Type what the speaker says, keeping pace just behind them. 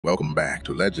Welcome back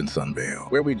to Legends Unveiled,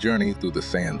 where we journey through the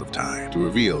sands of time to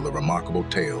reveal the remarkable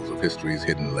tales of history's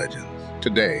hidden legends.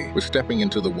 Today, we're stepping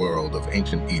into the world of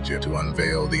ancient Egypt to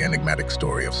unveil the enigmatic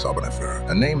story of Sobekneferu.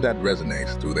 A name that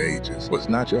resonates through the ages was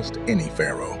not just any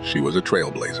pharaoh. She was a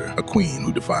trailblazer, a queen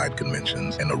who defied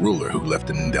conventions, and a ruler who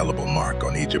left an indelible mark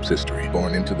on Egypt's history.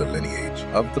 Born into the lineage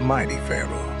of the mighty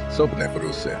pharaohs,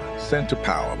 Sobekneferu sent to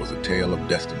power was a tale of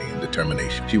destiny and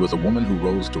determination. She was a woman who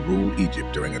rose to rule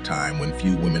Egypt during a time when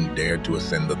few women dared to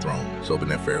ascend the throne.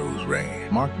 Sobekneferu's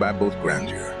reign, marked by both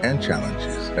grandeur and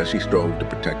challenges, as she strove to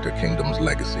protect her kingdom's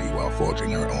legacy while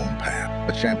forging her own path.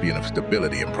 A champion of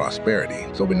stability and prosperity,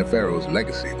 Sobekneferu's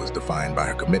legacy was defined by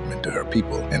her commitment to her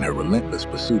people and her relentless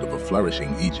pursuit of a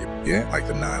flourishing Egypt. Yet, like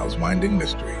the Nile's winding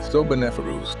mysteries,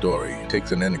 Sobekneferu's story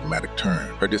takes an enigmatic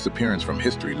turn. Her disappearance from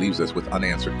history leaves us with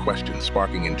unanswered questions,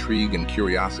 sparking intrigue and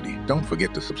curiosity. Don't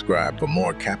forget to subscribe for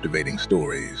more captivating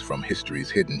stories from history's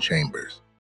hidden chambers.